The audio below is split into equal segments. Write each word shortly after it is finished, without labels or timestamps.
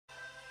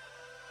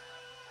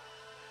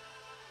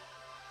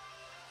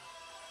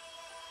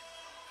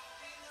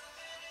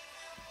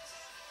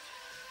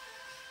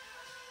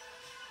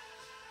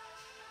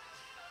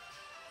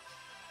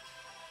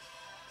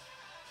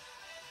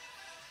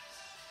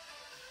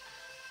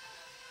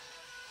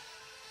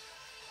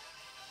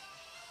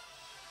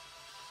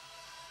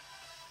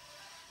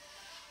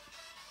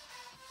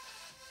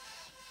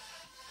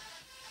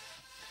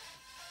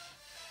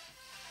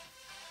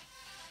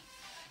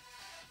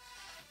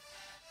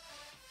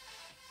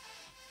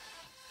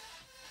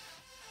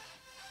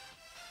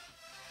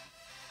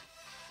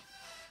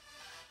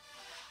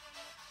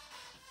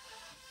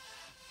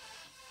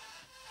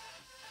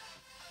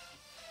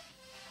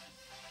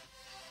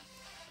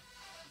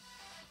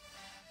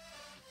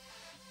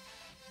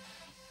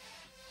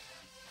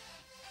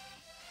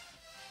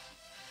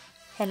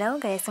Hello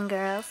guys and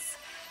girls,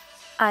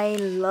 I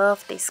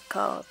love this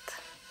coat.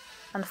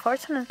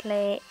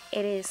 Unfortunately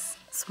it is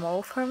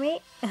small for me,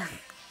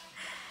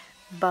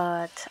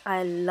 but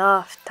I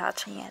love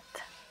touching it.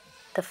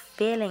 The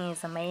feeling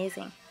is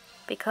amazing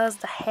because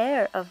the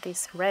hair of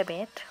this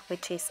rabbit,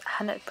 which is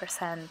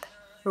 100%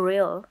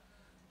 real,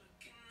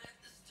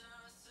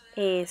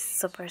 is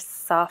super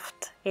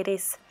soft. It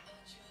is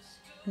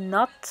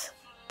not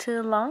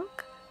too long,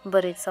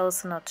 but it's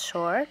also not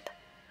short.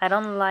 I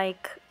don't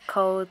like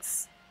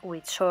coats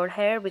with short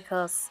hair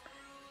because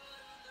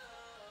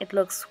it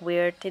looks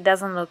weird. It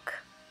doesn't look.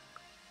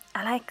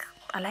 I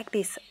like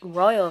this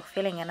royal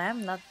feeling, and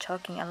I'm not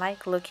joking. I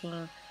like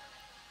looking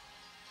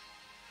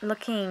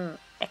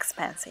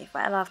expensive.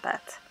 I love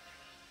that.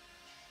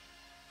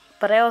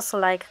 But I also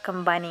like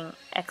combining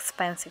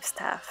expensive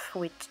stuff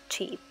with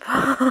cheap.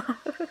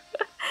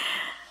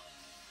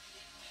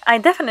 I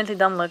definitely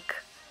don't look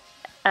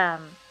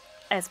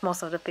as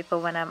most of the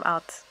people when I'm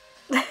out.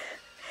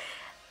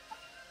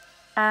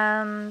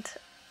 And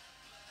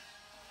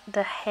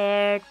the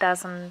hair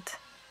doesn't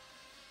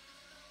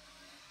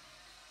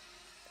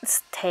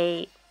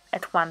stay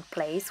at one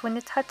place when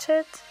you touch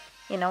it.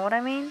 You know what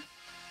I mean?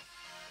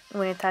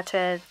 When you touch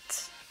it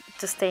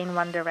to stay in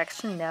one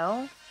direction,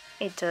 no.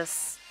 It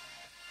just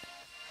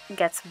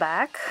gets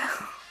back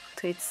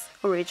to its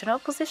original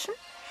position.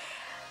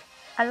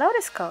 I love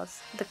this coat.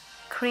 The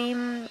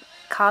cream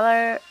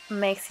color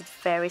makes it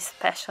very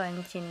special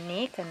and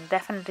unique, and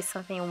definitely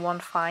something you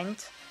won't find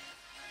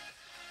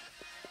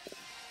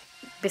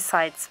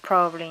besides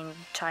probably in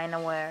China,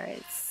 where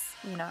it's,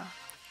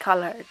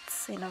 colored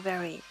in a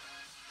very,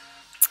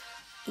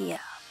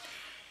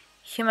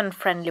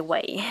 human-friendly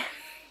way.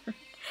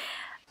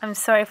 I'm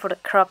sorry for the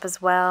crop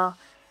as well.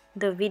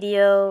 The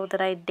video that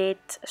I did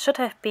should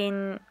have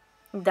been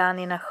done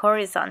in a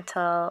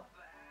horizontal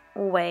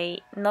way,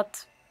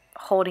 not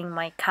holding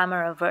my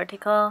camera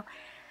vertical,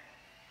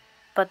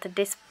 but at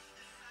this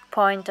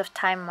point of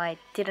time I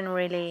didn't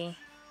really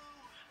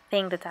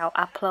think that I'll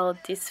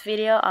upload this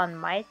video on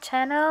my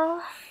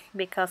channel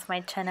because my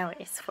channel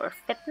is for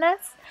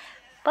fitness,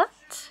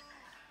 but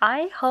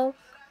I hope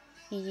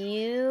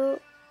you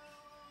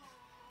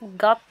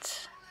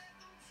got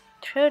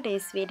through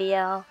this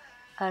video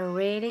a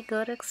really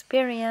good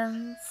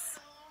experience.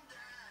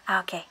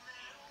 Okay,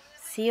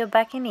 see you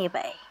back in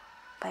eBay.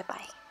 Bye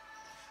bye.